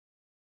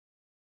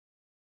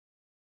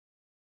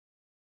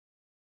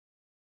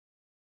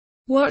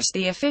Watch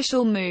the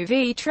official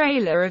movie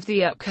trailer of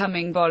the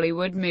upcoming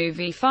Bollywood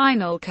movie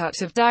Final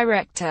Cut of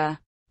director,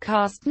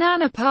 cast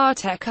Nana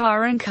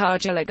Patekar and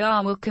Kajal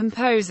Aggarwal,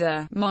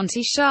 composer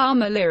Monty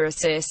Sharma,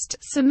 lyricist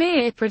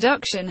Samir,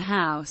 production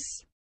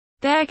house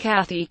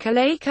Therkathi,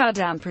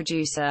 Kalaikoodam,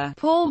 producer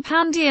Paul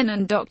Pandian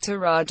and Dr.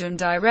 Rajan,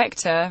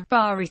 director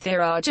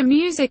Bharathiraaja.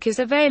 Music is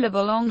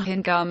available on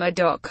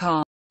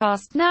hingama.com.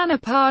 Cast Nana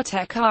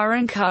Patekar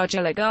and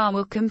Kajal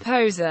Aggarwal,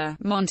 composer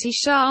Monty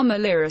Sharma,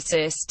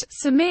 lyricist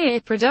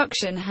Samir,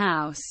 production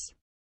house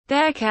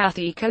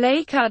Therkathi,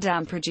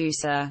 Kalaikoodam,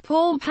 producer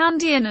Paul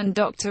Pandian and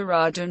Dr.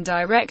 Rajan,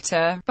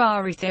 director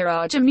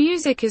Bharathiraaja.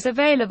 Music is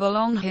available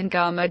on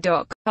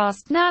hingama.com.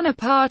 Cast Nana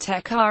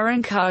Patekar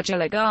and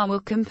Kajal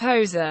Aggarwal,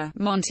 composer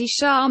Monty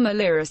Sharma,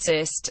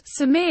 lyricist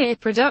Samir,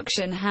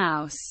 production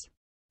house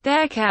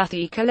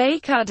Therkathi,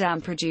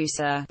 Kalaikoodam,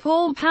 producer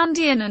Paul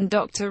Pandian and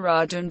Dr.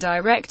 Rajan,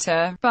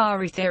 director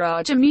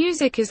Bharathiraaja.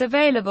 Music is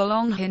available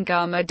on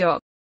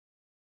hingama.com.